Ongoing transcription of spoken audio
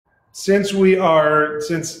since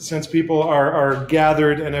people are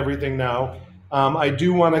gathered and everything now, I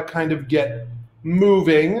do want to kind of get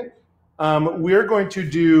moving. We're going to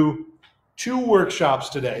do 2 workshops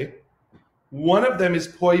today. One of them is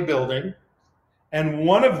poi building, and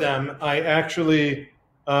one of them I actually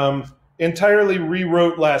entirely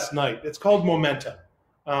rewrote last night. It's called Momentum,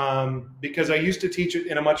 because I used to teach it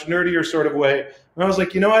in a much nerdier sort of way. And I was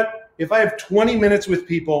like, you know what? If I have 20 minutes with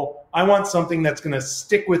people, I want something that's going to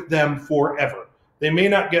stick with them forever. They may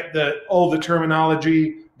not get all the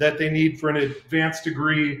terminology that they need for an advanced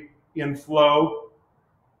degree in flow,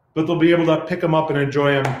 but they'll be able to pick them up and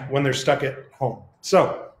enjoy them when they're stuck at home.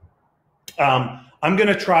 So I'm going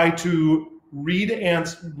to try to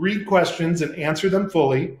read questions and answer them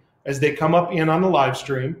fully as they come up in on the live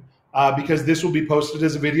stream, because this will be posted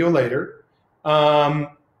as a video later.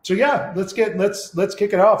 So yeah, let's kick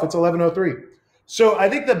it off. It's 11:03. So I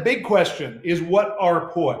think the big question is, what are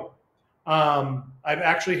poi? I've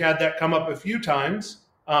actually had that come up a few times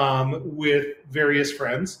with various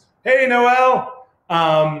friends. Hey, Noel.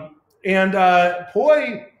 And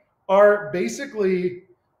poi are basically,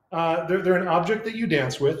 they're an object that you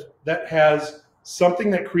dance with that has something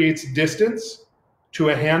that creates distance to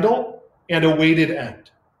a handle and a weighted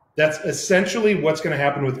end. That's essentially what's going to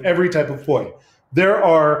happen with every type of poi. There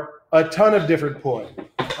are a ton of different poi.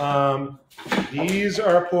 These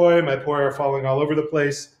are poi. My poi are falling all over the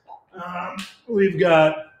place. We've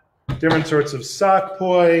got different sorts of sock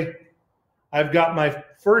poi. I've got my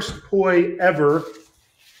first poi ever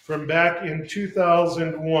from back in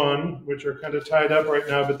 2001, which are kind of tied up right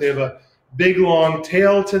now, but they have a big long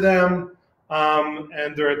tail to them,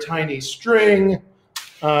 and they're a tiny string.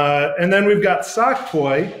 And then we've got sock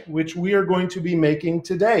poi, which we are going to be making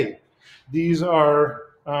today. These are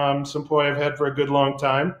some poi I've had for a good long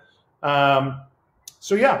time.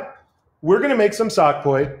 So yeah, we're going to make some sock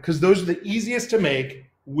poi because those are the easiest to make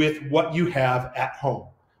with what you have at home.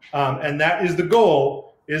 And that is the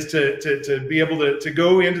goal, is to be able to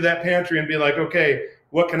go into that pantry and be like, okay,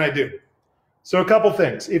 what can I do? So a couple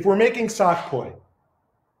things. If we're making sock poi,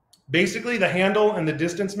 basically the handle and the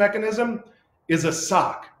distance mechanism is a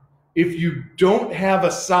sock. If you don't have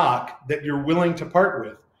a sock that you're willing to part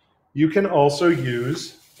with, you can also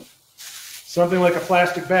use something like a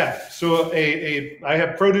plastic bag. So I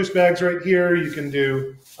have produce bags right here. You can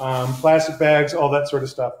do plastic bags, all that sort of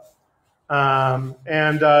stuff.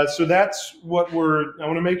 So that's what I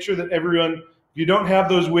want to make sure that everyone, if you don't have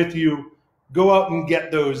those with you, go out and get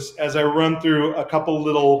those as I run through a couple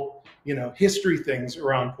little, history things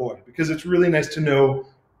around poi, because it's really nice to know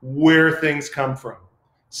where things come from.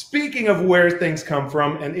 Speaking of where things come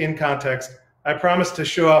from and in context, I promised to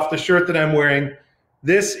show off the shirt that I'm wearing.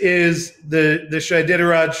 This is the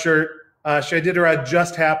Chiditarod shirt. Chiditarod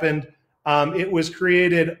just happened. It was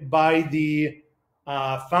created by the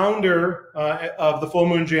founder of the Full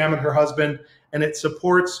Moon Jam and her husband, and it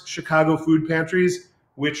supports Chicago food pantries,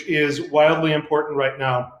 which is wildly important right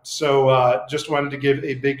now. So just wanted to give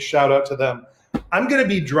a big shout out to them. I'm going to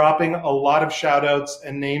be dropping a lot of shout outs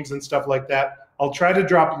and names and stuff like that. I'll try to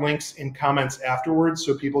drop links in comments afterwards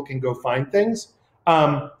so people can go find things.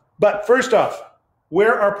 But first off,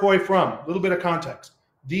 where are poi from? A little bit of context.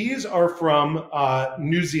 These are from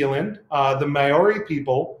New Zealand. The Maori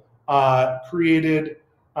people created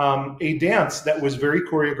a dance that was very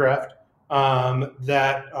choreographed,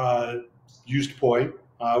 that used poi,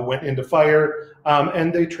 went into fire,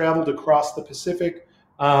 and they traveled across the Pacific.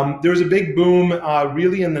 There was a big boom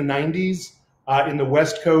really in the 90s in the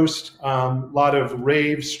West Coast, a lot of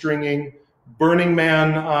rave stringing. Burning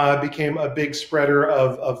Man became a big spreader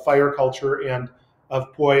of fire culture and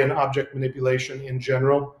of poi and object manipulation in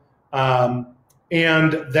general.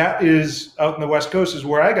 And that is out in the West Coast is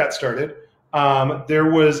where I got started. There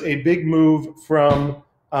was a big move from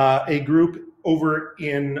a group over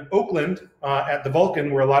in Oakland at the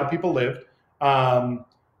Vulcan, where a lot of people lived,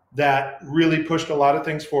 that really pushed a lot of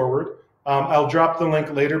things forward. I'll drop the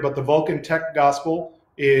link later, but the Vulcan Tech Gospel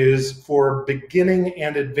is for beginning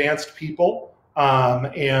and advanced people.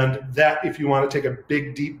 And that, if you want to take a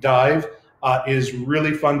big, deep dive, is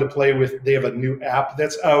really fun to play with. They have a new app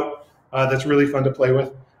that's out that's really fun to play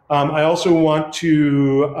with. I also want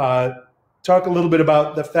to talk a little bit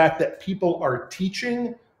about the fact that people are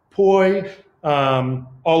teaching poi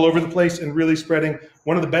all over the place and really spreading.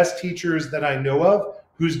 One of the best teachers that I know of,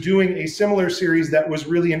 who's doing a similar series that was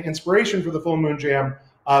really an inspiration for the Full Moon Jam,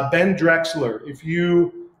 Ben Drexler. If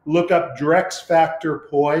you look up Drex Factor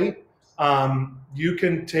Poi, you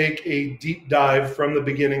can take a deep dive from the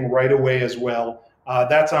beginning right away as well.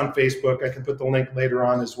 That's on Facebook. I can put the link later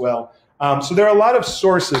on as well. So there are a lot of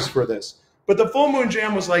sources for this. But the Full Moon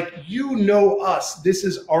Jam was like, you know us. This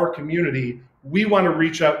is our community. We want to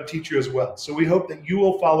reach out and teach you as well. So we hope that you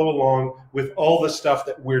will follow along with all the stuff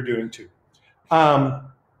that we're doing too.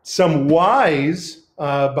 Some whys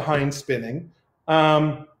behind spinning.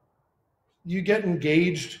 You get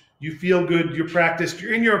engaged. You feel good. You're practiced.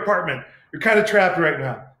 You're in your apartment. You're kind of trapped right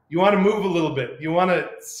now. You want to move a little bit. You want to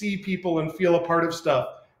see people and feel a part of stuff.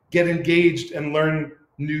 Get engaged and learn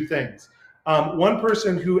new things. One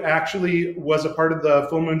person who actually was a part of the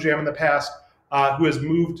Full Moon Jam in the past, who has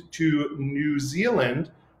moved to New Zealand,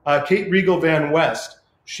 Kate Riegle van West.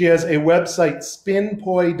 She has a website,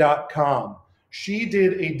 spinpoi.com. She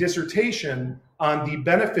did a dissertation on the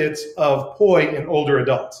benefits of poi in older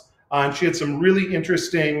adults. And she had some really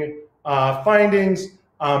interesting findings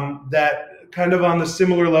that kind of on the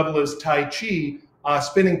similar level as Tai Chi,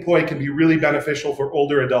 spinning poi can be really beneficial for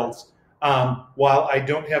older adults. While I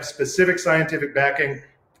don't have specific scientific backing,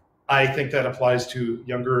 I think that applies to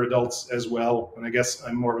younger adults as well. And I guess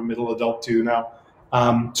I'm more of a middle adult too now.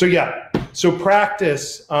 So yeah, so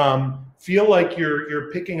practice, feel like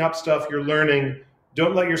you're picking up stuff, you're learning,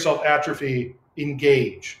 don't let yourself atrophy,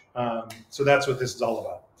 engage. So that's what this is all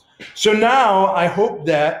about. So now I hope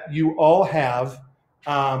that you all have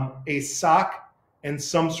a sock and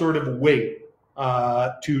some sort of weight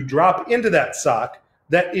to drop into that sock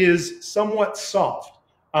that is somewhat soft.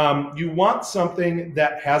 You want something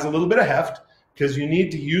that has a little bit of heft because you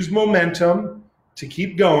need to use momentum to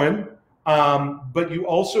keep going, but you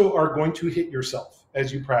also are going to hit yourself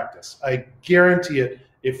as you practice. I guarantee it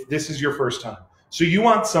if this is your first time. So you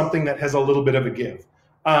want something that has a little bit of a give.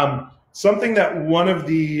 Something that one of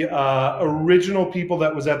the original people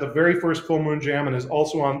that was at the very first Full Moon Jam and is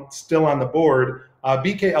also still on the board,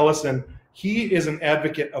 BK Ellison, he is an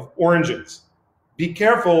advocate of oranges. Be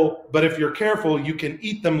careful, but if you're careful, you can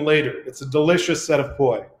eat them later. It's a delicious set of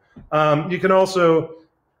poi. You can also,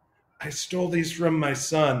 I stole these from my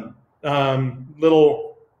son,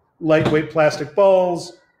 little lightweight plastic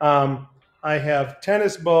balls. I have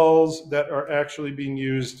tennis balls that are actually being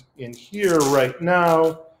used in here right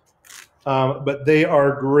now. But they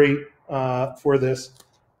are great for this.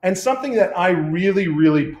 And something that I really,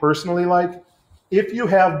 really personally like, if you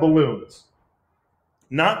have balloons,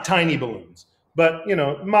 not tiny balloons, but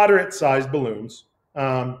moderate-sized balloons,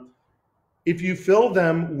 if you fill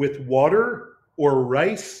them with water or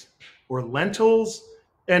rice or lentils,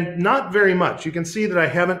 and not very much, you can see that I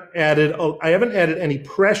haven't added any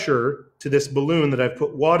pressure to this balloon that I've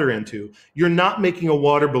put water into. You're not making a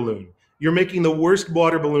water balloon. You're making the worst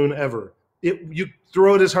water balloon ever. You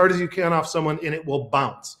throw it as hard as you can off someone and it will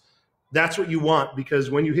bounce. That's what you want, because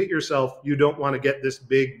when you hit yourself, you don't want to get this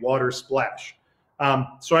big water splash.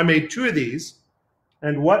 So I made 2 of these.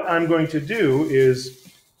 And what I'm going to do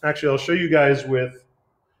is, actually, I'll show you guys with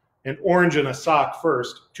an orange and a sock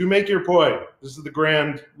first. To make your poi, this is the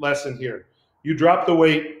grand lesson here. You drop the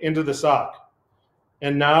weight into the sock.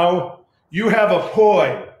 And now you have a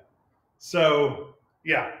poi. So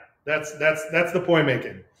yeah, that's the poi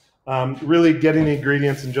making. Really getting the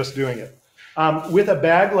ingredients and just doing it. With a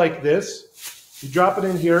bag like this, you drop it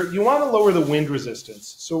in here. You want to lower the wind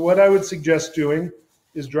resistance. So what I would suggest doing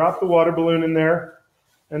is drop the water balloon in there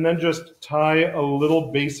and then just tie a little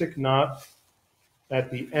basic knot at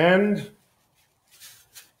the end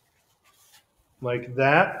like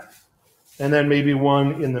that. And then maybe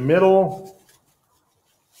one in the middle.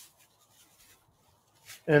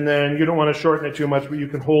 And then you don't want to shorten it too much, but you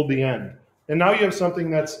can hold the end. And now you have something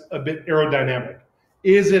that's a bit aerodynamic.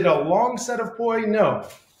 Is it a long set of poi? No.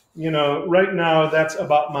 Right now that's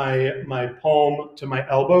about my palm to my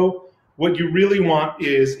elbow. What you really want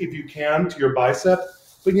is, if you can, to your bicep.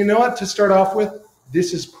 But you know what? To start off with,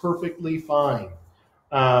 this is perfectly fine.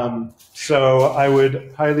 So I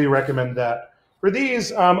would highly recommend that. For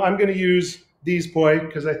these, I'm going to use these poi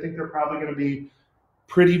because I think they're probably going to be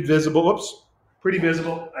pretty visible. Oops, pretty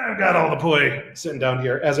visible. I've got all the poi sitting down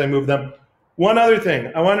here as I move them. One other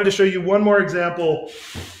thing, I wanted to show you one more example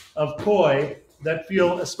of poi that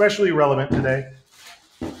feel especially relevant today.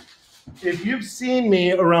 If you've seen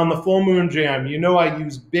me around the Full Moon Jam, you know I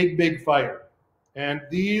use big fire. And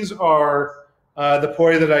these are the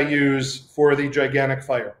poi that I use for the gigantic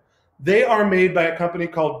fire. They are made by a company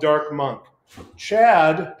called Dark Monk.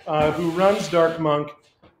 Chad, who runs Dark Monk,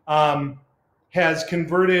 has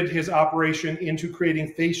converted his operation into creating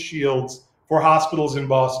face shields for hospitals in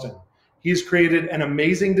Boston. He's created an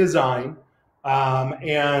amazing design,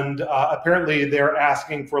 and apparently they're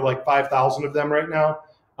asking for like 5,000 of them right now.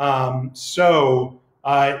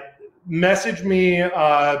 Message me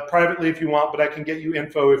privately if you want, but I can get you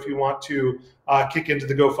info if you want to kick into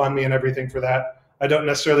the GoFundMe and everything for that. I don't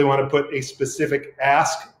necessarily want to put a specific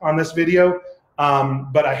ask on this video,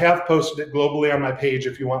 but I have posted it globally on my page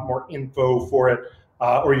if you want more info for it,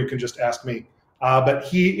 or you can just ask me. But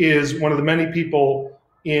he is one of the many people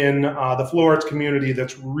in the flow arts community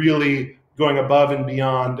that's really going above and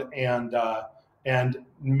beyond and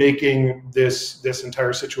making this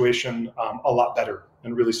entire situation a lot better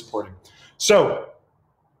and really supporting. So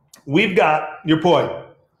we've got your poi.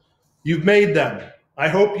 You've made them. I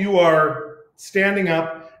hope you are standing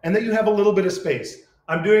up and that you have a little bit of space.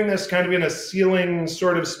 I'm doing this kind of in a ceiling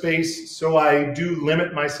sort of space, so I do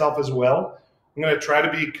limit myself as well. I'm going to try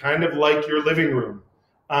to be kind of like your living room.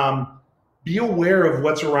 Be aware of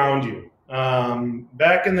what's around you.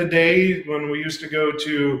 Back in the day when we used to go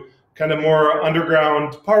to kind of more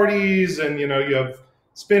underground parties and, you have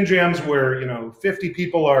spin jams where, 50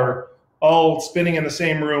 people are all spinning in the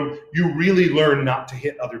same room, you really learn not to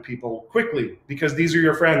hit other people quickly because these are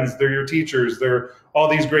your friends, they're your teachers, they're all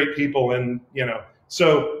these great people. And,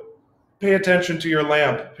 so pay attention to your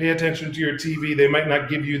lamp, pay attention to your TV. They might not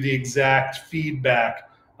give you the exact feedback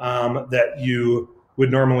that you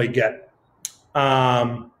would normally get.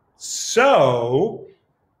 Go slow.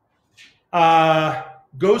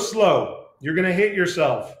 You're going to hit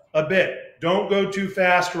yourself a bit. Don't go too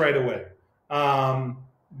fast right away.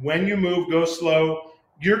 When you move, go slow.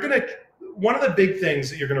 One of the big things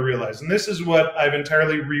that you're going to realize, and this is what I've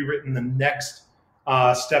entirely rewritten the next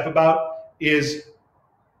step about, is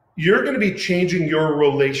you're going to be changing your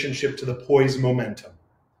relationship to the poise momentum.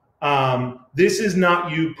 This is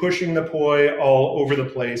not you pushing the poi all over the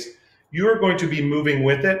place. You are going to be moving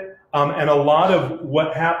with it. And a lot of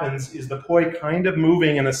what happens is the poi kind of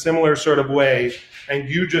moving in a similar sort of way and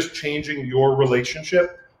you just changing your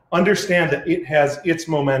relationship. Understand that it has its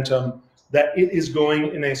momentum, that it is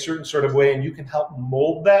going in a certain sort of way and you can help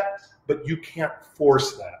mold that, but you can't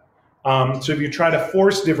force that. So if you try to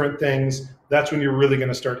force different things, that's when you're really going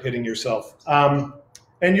to start hitting yourself.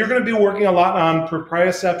 And you're going to be working a lot on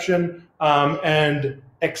proprioception and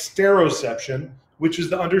exteroception, which is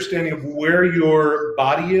the understanding of where your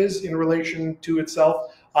body is in relation to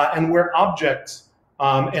itself and where objects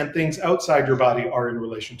and things outside your body are in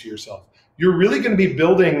relation to yourself. You're really going to be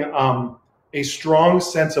building a strong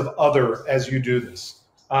sense of other as you do this,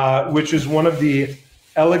 which is one of the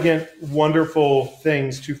elegant, wonderful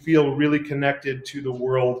things to feel really connected to the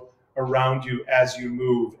world around you as you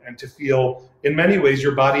move and to feel, in many ways,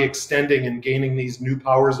 your body extending and gaining these new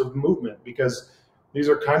powers of movement because these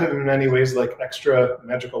are kind of in many ways like extra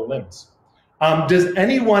magical limbs. Does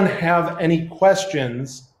anyone have any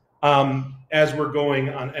questions as we're going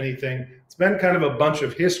on anything? It's been kind of a bunch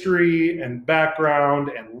of history and background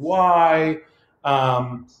and why,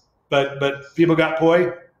 but people got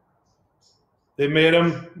poi. They made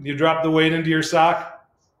them. You dropped the weight into your sock.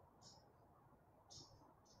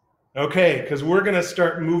 Okay, because we're going to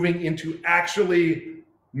start moving into actually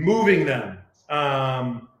moving them.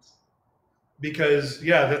 Because,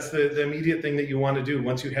 yeah, that's the immediate thing that you want to do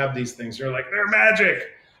once you have these things. You're like, they're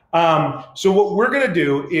magic. So what we're going to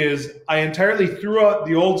do is I entirely threw out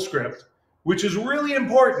the old script, which is really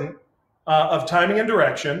important of timing and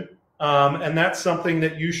direction. And that's something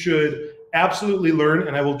that you should absolutely learn,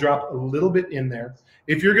 and I will drop a little bit in there.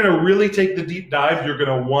 If you're going to really take the deep dive, you're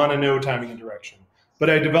going to want to know timing and direction. But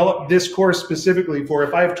I developed this course specifically for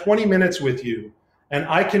if I have 20 minutes with you and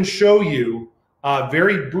I can show you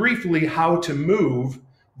very briefly how to move,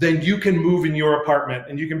 then you can move in your apartment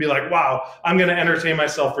and you can be like, wow, I'm going to entertain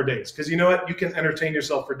myself for days. Because you know what? You can entertain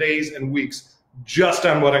yourself for days and weeks just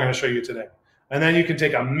on what I'm going to show you today. And then you can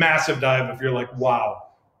take a massive dive if you're like, wow,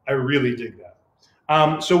 I really dig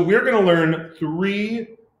that. So we're going to learn 3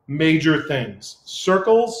 major things: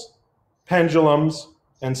 circles, pendulums,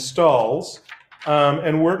 and stalls.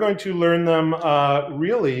 And we're going to learn them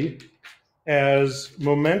really as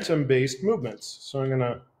momentum-based movements. So I'm going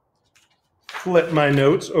to flip my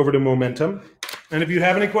notes over to momentum. And if you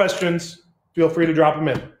have any questions, feel free to drop them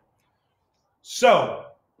in. So,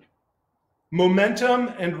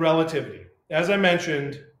 momentum and relativity. As I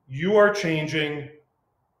mentioned, you are changing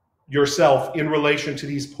yourself in relation to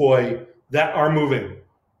these poi that are moving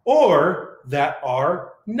or that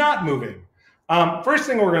are not moving. First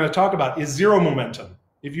thing we're going to talk about is zero momentum.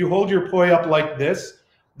 If you hold your poi up like this,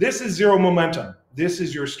 this is zero momentum. This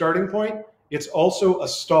is your starting point. It's also a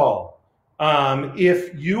stall.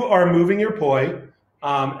 If you are moving your poi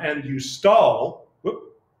and you stall,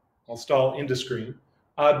 I'll stall into screen,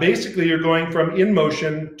 basically you're going from in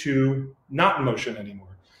motion to not in motion anymore.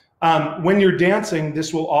 When you're dancing,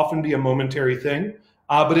 this will often be a momentary thing,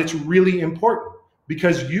 but it's really important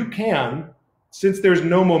because you can since there's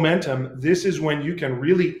no momentum, this is when you can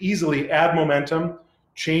really easily add momentum,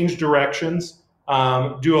 change directions,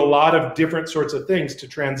 do a lot of different sorts of things to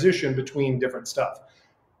transition between different stuff.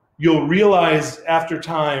 You'll realize after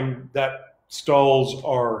time that stalls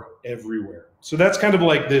are everywhere. So that's kind of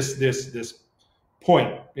like this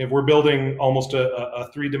point. If we're building almost a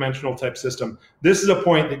three-dimensional type system, this is a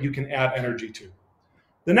point that you can add energy to.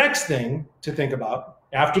 The next thing to think about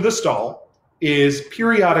after the stall is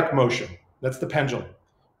periodic motion. That's the pendulum.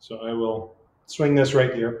 So I will swing this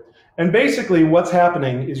right here. And basically what's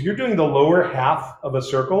happening is you're doing the lower half of a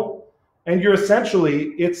circle, and you're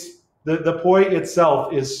essentially, the poi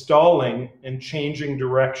itself is stalling and changing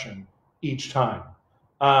direction each time.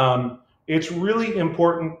 It's really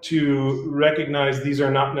important to recognize these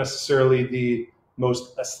are not necessarily the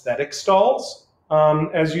most aesthetic stalls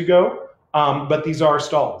as you go, but these are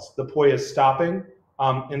stalls. The poi is stopping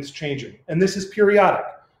and it's changing. And this is periodic.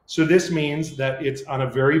 So this means that it's on a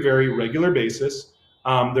very, very regular basis.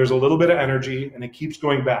 There's a little bit of energy and it keeps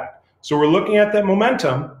going back. So we're looking at that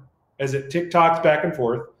momentum as it tick-tocks back and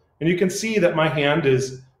forth. And you can see that my hand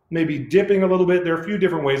is maybe dipping a little bit. There are a few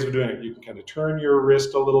different ways of doing it. You can kind of turn your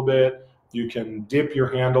wrist a little bit. You can dip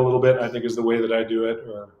your hand a little bit, I think is the way that I do it,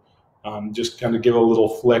 or just kind of give a little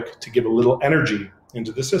flick to give a little energy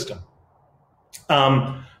into the system.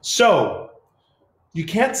 So you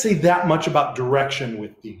can't say that much about direction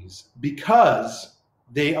with these because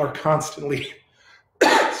they are constantly,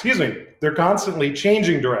 excuse me, they're constantly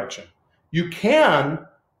changing direction. You can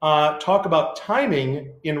talk about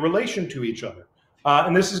timing in relation to each other.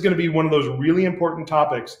 And this is going to be one of those really important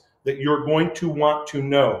topics that you're going to want to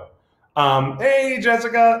know. Hey,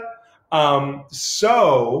 Jessica.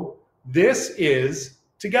 So this is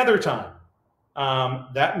together time.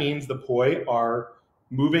 That means the poi are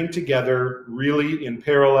moving together really in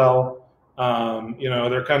parallel. You know,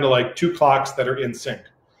 they're kind of like two clocks that are in sync.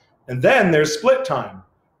 And then there's split time,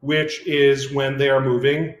 which is when they are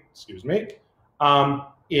moving, excuse me,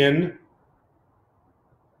 in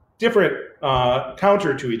different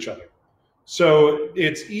counter to each other. So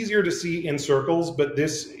it's easier to see in circles, but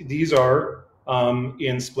these are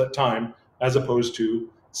in split time as opposed to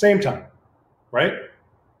same time, right?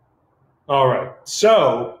 All right,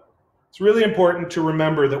 so it's really important to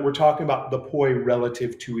remember that we're talking about the poi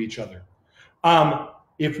relative to each other.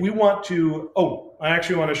 If we want to, I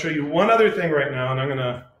actually want to show you one other thing right now, and I'm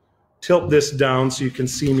gonna tilt this down so you can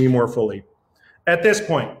see me more fully. At this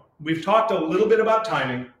point, we've talked a little bit about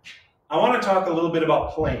timing. I want to talk a little bit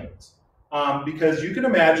about planes. Because you can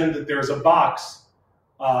imagine that there's a box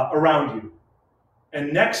around you.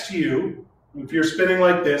 And next to you, if you're spinning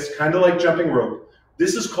like this, kind of like jumping rope,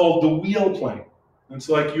 this is called the wheel plane. It's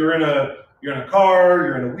like you're in a car,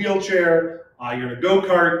 you're in a wheelchair, you're in a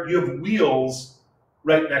go-kart, you have wheels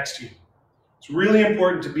right next to you. It's really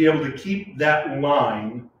important to be able to keep that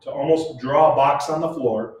line, to almost draw a box on the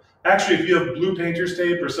floor. Actually, if you have blue painter's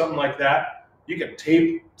tape or something like that, you can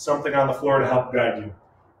tape something on the floor to help guide you.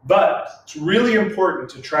 But it's really important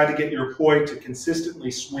to try to get your poi to consistently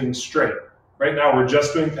swing straight. Right now we're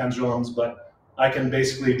just doing pendulums, but I can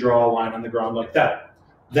basically draw a line on the ground like that.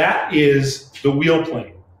 That is the wheel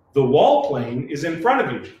plane. The wall plane is in front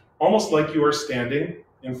of you, almost like you are standing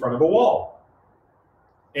in front of a wall.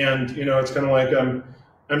 And you know, it's kind of like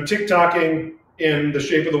I'm tick-tocking in the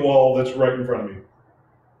shape of the wall that's right in front of me.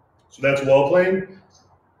 So that's wall plane,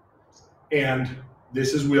 and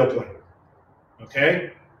this is wheel plane.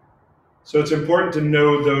 Okay? So it's important to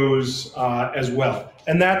know those as well.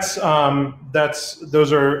 And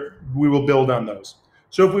we will build on those.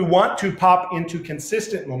 So if we want to pop into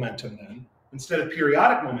consistent momentum then, instead of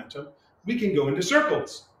periodic momentum, we can go into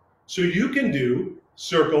circles. So you can do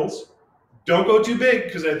circles. Don't go too big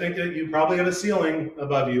because I think that you probably have a ceiling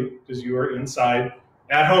above you because you are inside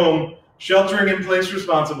at home, sheltering in place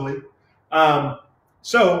responsibly.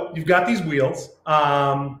 So you've got these wheels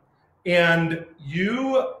and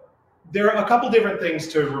there are a couple different things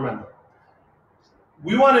to remember.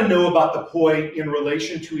 We want to know about the poi in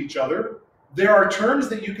relation to each other. There are terms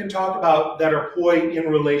that you can talk about that are poi in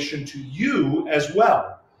relation to you as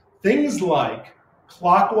well. Things like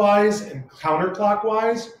clockwise and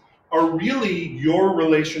counterclockwise are really your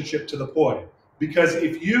relationship to the poi. Because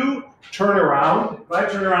if you turn around, if I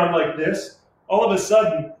turn around like this, all of a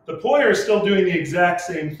sudden the poi are still doing the exact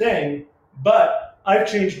same thing, but I've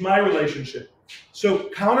changed my relationship. So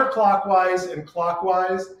counterclockwise and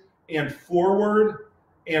clockwise and forward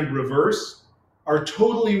and reverse are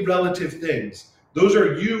totally relative things. Those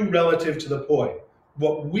are you relative to the poi.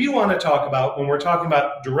 What we want to talk about when we're talking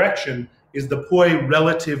about direction is the poi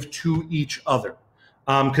relative to each other.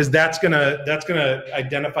 because that's gonna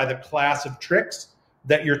identify the class of tricks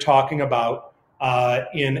that you're talking about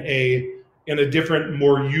in a different,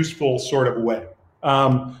 more useful sort of way.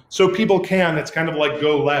 So people can, it's kind of like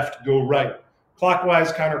go left, go right,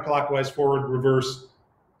 clockwise, counterclockwise, forward, reverse.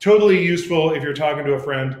 Totally useful if you're talking to a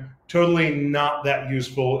friend. Totally not that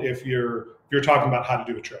useful if you're talking about how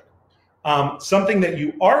to do a trick. Something that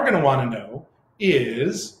you are going to want to know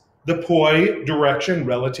is the poi direction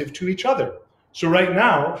relative to each other. So right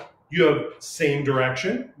now, you have same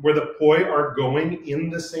direction, where the poi are going in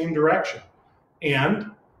the same direction, and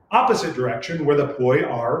opposite direction, where the poi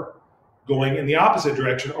are going in the opposite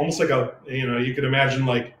direction, almost like a, you could imagine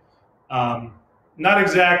like, not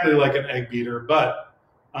exactly like an egg beater, but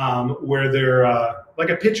where they're like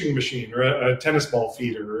a pitching machine or a tennis ball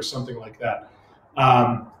feeder or something like that.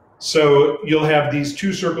 So you'll have these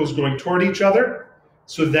two circles going toward each other.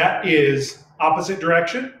 So that is opposite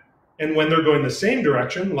direction. And when they're going the same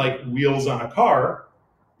direction, like wheels on a car,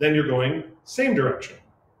 then you're going same direction.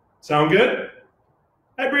 Sound good?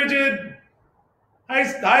 Hi, Bridget.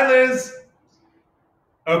 Hi, Liz.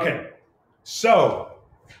 Okay, so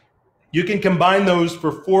you can combine those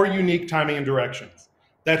for 4 unique timing and directions.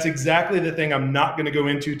 That's exactly the thing I'm not going to go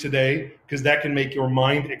into today, because that can make your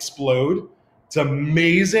mind explode. It's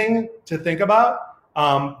amazing to think about,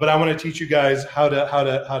 but I want to teach you guys how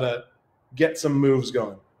to get some moves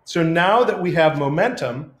going. So now that we have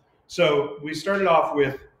momentum, so we started off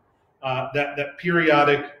with that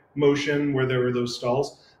periodic motion where there were those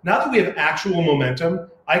stalls. Now that we have actual momentum,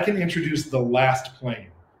 I can introduce the last plane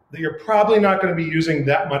that you're probably not going to be using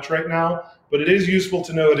that much right now, but it is useful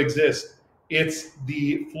to know it exists. It's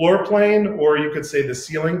the floor plane, or you could say the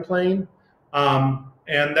ceiling plane.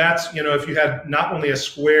 And that's, if you had not only a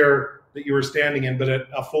square that you were standing in, but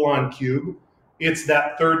a full-on cube, it's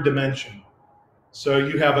that third dimension. So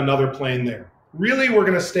you have another plane there. Really, we're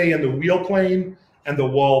going to stay in the wheel plane and the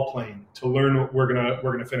wall plane to learn what we're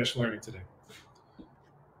going to finish learning today.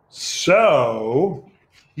 So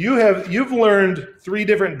you've learned 3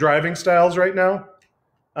 different driving styles right now.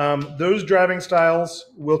 Those driving styles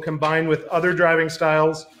will combine with other driving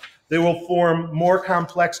styles. They will form more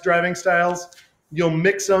complex driving styles. You'll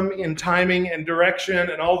mix them in timing and direction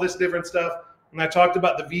and all this different stuff. When I talked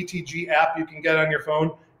about the VTG app you can get on your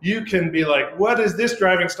phone, you can be like, what is this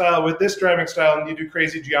driving style with this driving style? And you do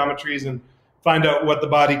crazy geometries and find out what the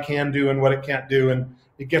body can do and what it can't do. And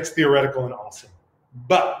it gets theoretical and awesome.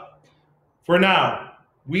 But for now,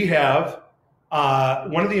 we have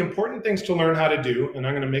one of the important things to learn how to do, and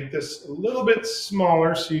I'm going to make this a little bit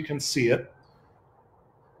smaller so you can see it,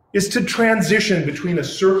 is to transition between a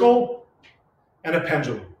circle and a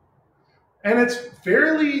pendulum. And it's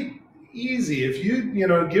fairly easy. If you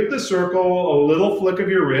give the circle a little flick of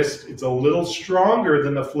your wrist, it's a little stronger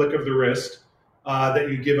than the flick of the wrist that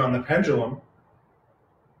you give on the pendulum.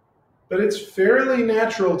 But it's fairly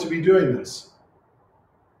natural to be doing this.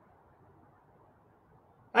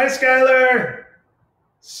 Hi, Skylar.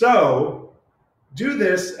 So do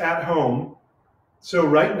this at home. So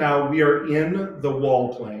right now we are in the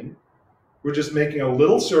wall plane. We're just making a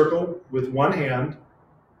little circle with one hand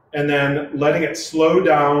and then letting it slow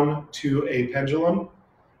down to a pendulum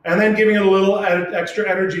and then giving it a little extra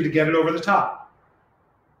energy to get it over the top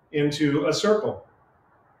into a circle.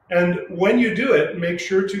 And when you do it, make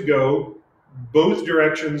sure to go both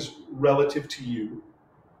directions relative to you.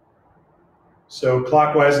 So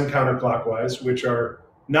clockwise and counterclockwise, which are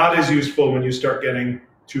not as useful when you start getting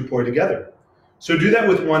 2 poi together. So do that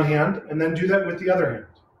with one hand and then do that with the other hand.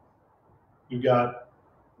 You got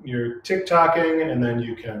your tick-tocking, and then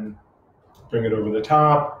you can bring it over the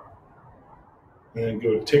top and then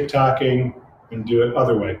go tick-tocking and do it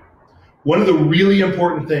other way. One of the really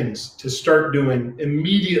important things to start doing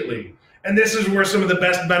immediately, and this is where some of the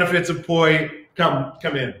best benefits of poi come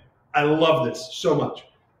in. I love this so much.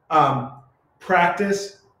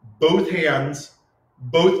 Practice both hands,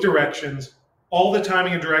 both directions, all the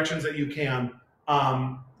timing and directions that you can.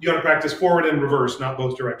 You got to practice forward and reverse, not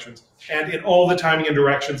both directions. And in all the timing and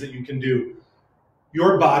directions that you can do,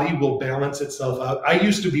 your body will balance itself out. I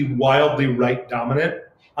used to be wildly right dominant.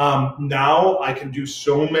 Now I can do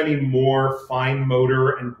so many more fine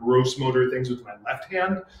motor and gross motor things with my left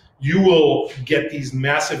hand. You will get these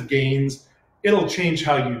massive gains. It'll change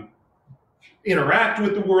how you interact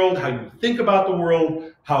with the world, how you think about the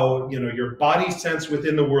world, how your body sense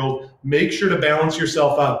within the world. Make sure to balance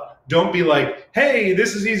yourself out. Don't be like, hey,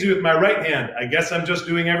 this is easy with my right hand. I guess I'm just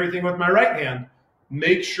doing everything with my right hand.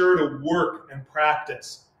 Make sure to work and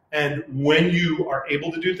practice. And when you are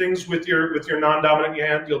able to do things with your non-dominant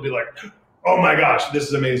hand, you'll be like, oh my gosh, this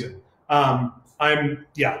is amazing.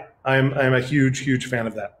 I'm a huge fan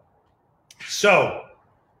of that. So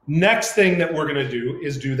next thing that we're going to do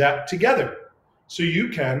is do that together. So you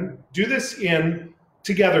can do this in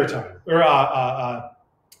together time, or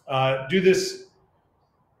do this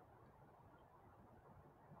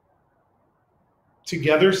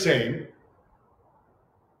together same,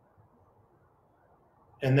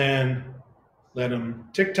 and then let them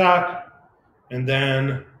tick-tock, and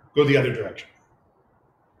then go the other direction.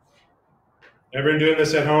 Everyone doing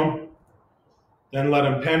this at home? Then let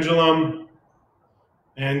them pendulum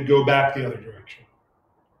and go back the other direction.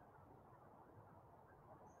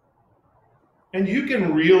 And you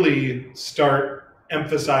can really start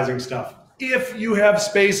emphasizing stuff. If you have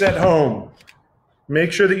space at home,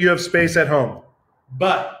 make sure that you have space at home.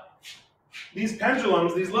 But these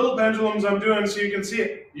pendulums, these little pendulums I'm doing so you can see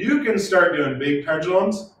it, you can start doing big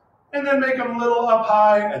pendulums and then make them a little up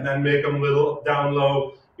high and then make them a little down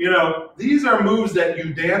low. You know, these are moves that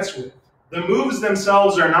you dance with. The moves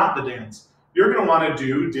themselves are not the dance. You're going to want to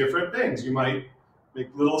do different things. You might make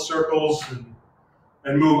little circles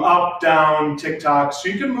and move up, down, tick-tock. So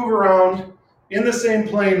you can move around in the same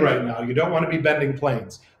plane right now. You don't want to be bending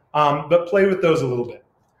planes, but play with those a little bit.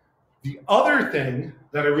 The other thing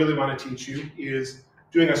that I really want to teach you is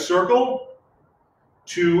doing a circle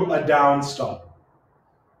to a down stop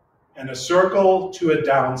and a circle to a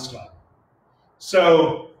down stop.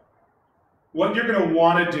 So what you're going to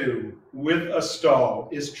want to do with a stall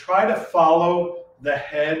is try to follow the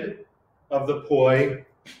head of the poi.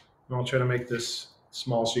 I'll try to make this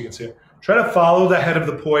small so you can see it. Try to follow the head of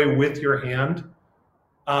the poi with your hand.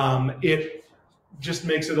 It just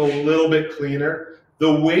makes it a little bit cleaner.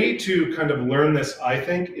 The way to kind of learn this, I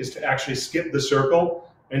think, is to actually skip the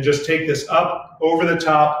circle and just take this up over the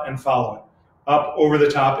top and follow it. Up over the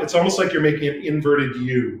top. It's almost like you're making an inverted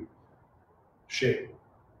U shape.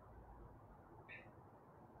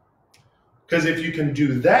 Because if you can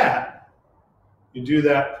do that, you do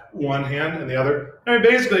that one hand and the other. I mean,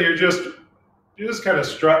 basically, you're just kind of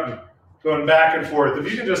strutting, going back and forth.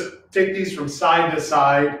 If you can just take these from side to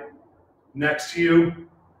side next to you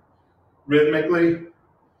rhythmically,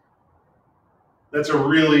 that's a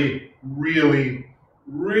really, really,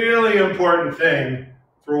 really important thing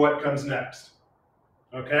for what comes next.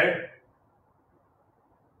 Okay?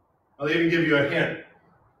 I'll even give you a hint.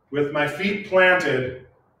 With my feet planted,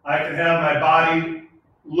 I can have my body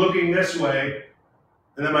looking this way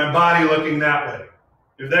and then my body looking that way.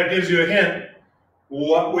 If that gives you a hint,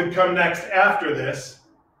 what would come next after this?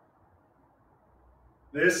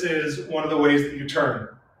 This is one of the ways that you turn.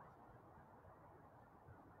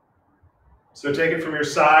 So take it from your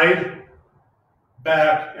side,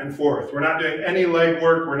 back, and forth. We're not doing any leg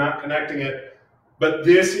work. We're not connecting it. But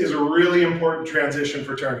this is a really important transition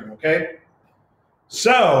for turning, okay?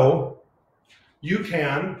 So you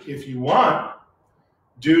can, if you want,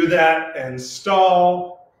 do that and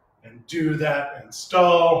stall, and do that and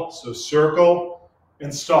stall. So circle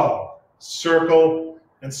and stall, circle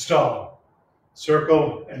and stall,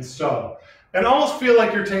 circle and stall. And almost feel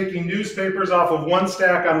like you're taking newspapers off of one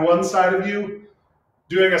stack on one side of you,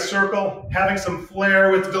 doing a circle, having some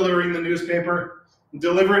flair with delivering the newspaper, and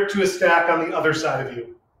deliver it to a stack on the other side of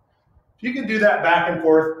you. If you can do that back and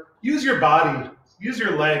forth, use your body, use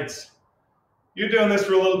your legs. You're doing this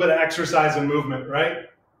for a little bit of exercise and movement, right?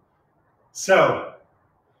 So,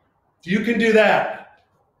 if you can do that,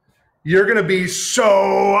 you're going to be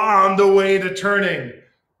so on the way to turning,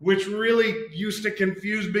 which really used to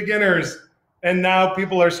confuse beginners. And now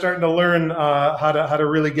people are starting to learn how to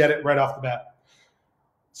really get it right off the bat.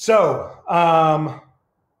 So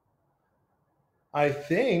I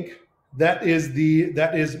think that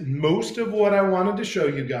is most of what I wanted to show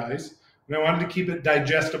you guys. And I wanted to keep it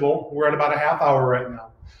digestible. We're at about a half hour right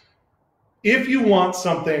now. If you want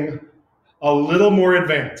something a little more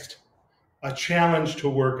advanced, a challenge to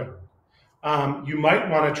work on, you might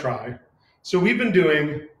want to try. So we've been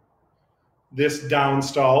doing this down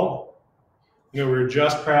stall. You know, we're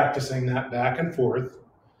just practicing that back and forth.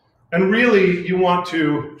 And really, you want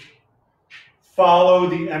to follow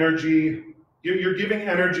the energy. You're giving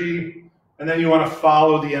energy, and then you want to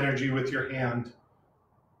follow the energy with your hand.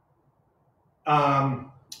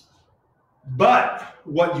 But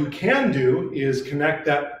what you can do is connect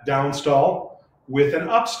that down stall with an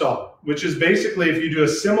up stall, which is basically if you do a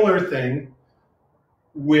similar thing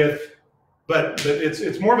with, but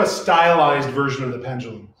it's more of a stylized version of the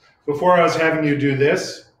pendulum. Before I was having you do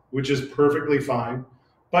this, which is perfectly fine,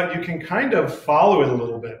 but you can kind of follow it a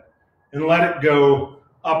little bit and let it go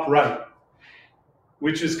upright,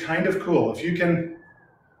 which is kind of cool. If you can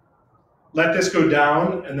let this go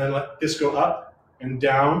down and then let this go up and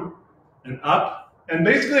down and up And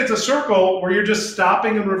basically it's a circle where you're just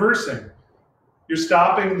stopping and reversing. You're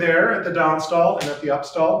stopping there at the down stall and at the up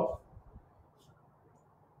stall.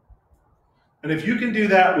 And if you can do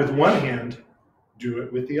that with one hand, do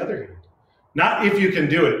it with the other hand. Not if you can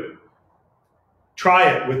do it. Try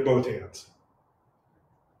it with both hands.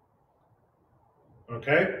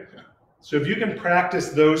 Okay? So if you can practice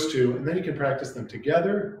those two, and then you can practice them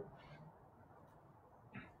together.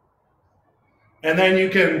 And then you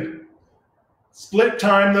can split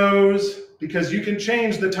time those, because you can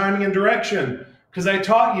change the timing and direction. Because I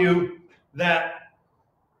taught you that,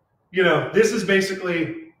 you know, this is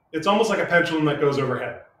basically, it's almost like a pendulum that goes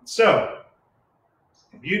overhead. So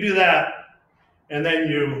you do that, and then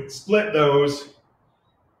you split those,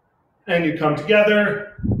 and you come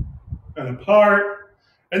together and apart,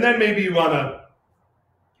 and then maybe you want to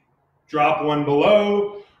drop one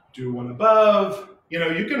below, do one above. You know,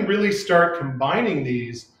 you can really start combining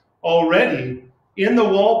these already in the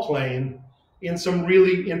wall plane in some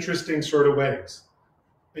really interesting sort of ways.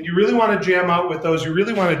 And you really want to jam out with those. You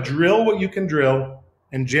really want to drill what you can drill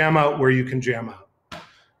and jam out where you can jam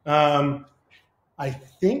out. I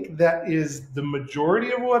think that is the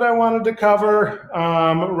majority of what I wanted to cover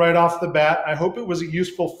right off the bat. I hope it was a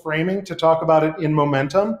useful framing to talk about it in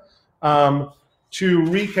momentum. To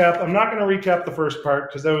recap, I'm not going to recap the first part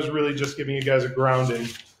because that was really just giving you guys a grounding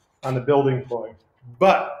on the building ploy.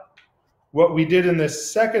 But what we did in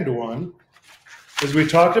this second one is we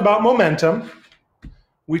talked about momentum.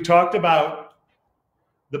 We talked about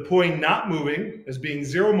the ploy not moving as being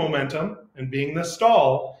zero momentum and being the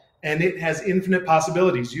stall, and it has infinite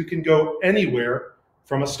possibilities. You can go anywhere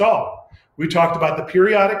from a stall. We talked about the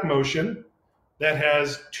periodic motion that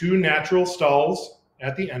has two natural stalls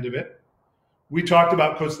at the end of it. We talked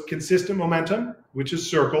about consistent momentum, which is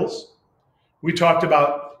circles. We talked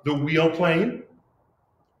about the wheel plane.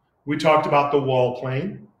 We talked about the wall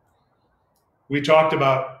plane. We talked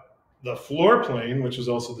about the floor plane, which is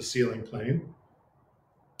also the ceiling plane.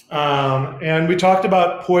 And we talked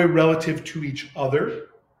about poi relative to each other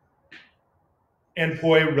and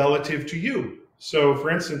poi relative to you. So for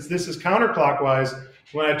instance, this is counterclockwise.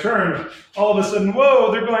 When I turn, all of a sudden,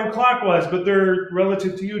 whoa, they're going clockwise, but they're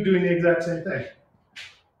relative to you doing the exact same thing.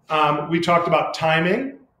 We talked about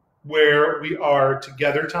timing, where we are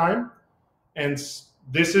together time, and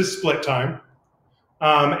this is split time.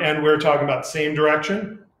 And we're talking about same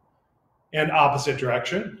direction and opposite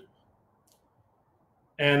direction.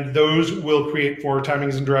 And those will create four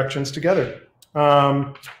timings and directions together.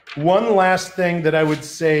 One last thing that I would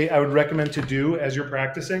say I would recommend to do as you're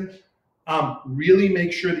practicing, really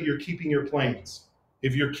make sure that you're keeping your planes.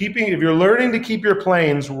 If you're learning to keep your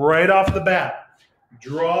planes right off the bat,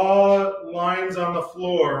 draw lines on the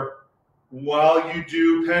floor while you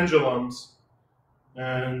do pendulums.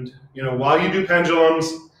 And, you know, while you do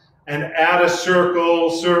pendulums, and add a circle,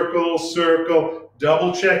 circle, circle,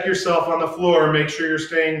 double check yourself on the floor, make sure you're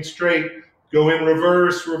staying straight, go in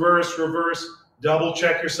reverse, reverse, reverse, double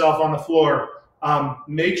check yourself on the floor.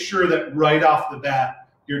 Make sure that right off the bat,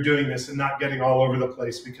 you're doing this and not getting all over the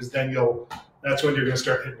place, because then that's when you're going to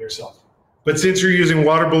start hitting yourself. But since you're using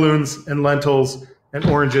water balloons and lentils and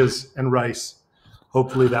oranges and rice,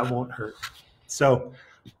 hopefully that won't hurt. So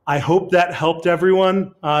I hope that helped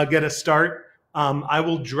everyone get a start. I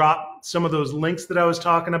will drop some of those links that I was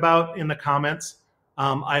talking about in the comments.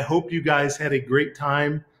 I hope you guys had a great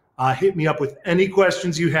time. Hit me up with any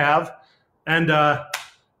questions you have. And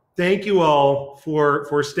thank you all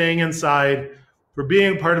for staying inside, for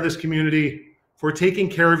being part of this community, for taking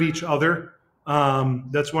care of each other.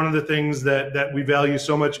 That's one of the things that we value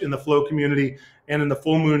so much in the Flow community and in the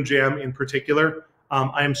Full Moon Jam in particular.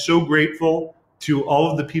 I am so grateful to all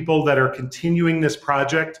of the people that are continuing this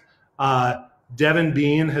project. Devin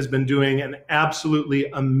Bean has been doing an absolutely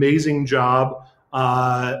amazing job.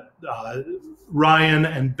 Ryan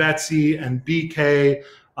and Betsy and BK,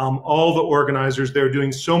 all the organizers, they're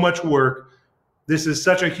doing so much work. This is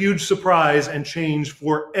such a huge surprise and change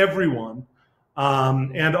for everyone.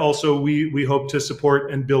 And also we hope to support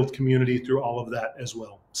and build community through all of that as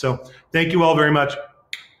well. So thank you all very much.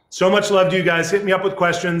 So much love to you guys. Hit me up with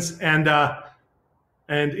questions and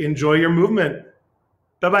enjoy your movement.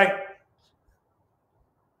 Bye-bye.